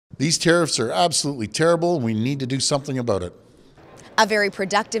These tariffs are absolutely terrible, and we need to do something about it. A very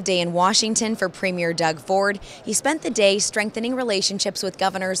productive day in Washington for Premier Doug Ford. He spent the day strengthening relationships with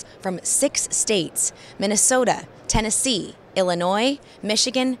governors from 6 states: Minnesota, Tennessee, Illinois,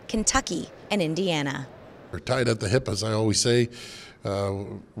 Michigan, Kentucky, and Indiana. We're tied at the hip, as I always say.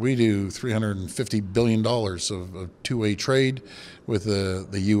 We do $350 billion of two-way trade with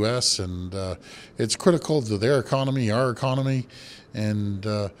the U.S., and it's critical to their economy, our economy. And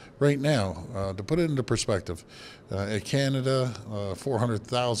right now, to put it into perspective, in Canada,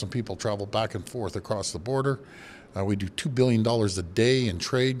 400,000 people travel back and forth across the border. We do $2 billion a day in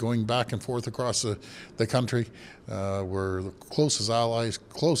trade going back and forth across the country. We're the closest allies,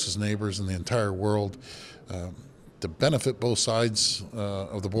 closest neighbors in the entire world. To benefit both sides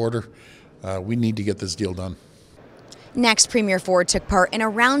of the border, we need to get this deal done. Next, Premier Ford took part in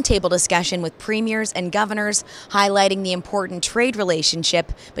a roundtable discussion with premiers and governors, highlighting the important trade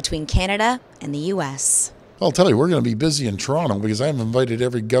relationship between Canada and the U.S. I'll tell you, we're going to be busy in Toronto because I've invited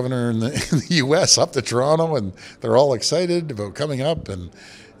every governor in the U.S. up to Toronto, and they're all excited about coming up and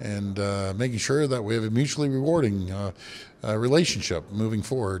making sure that we have a mutually rewarding relationship moving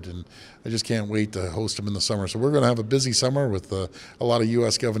forward. And I just can't wait to host them in the summer. So we're going to have a busy summer with a lot of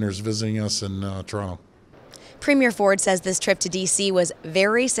U.S. governors visiting us in Toronto. Premier Ford says this trip to D.C. was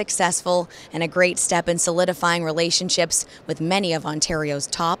very successful and a great step in solidifying relationships with many of Ontario's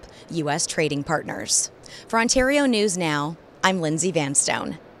top U.S. trading partners. For Ontario News Now, I'm Lindsay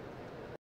Vanstone.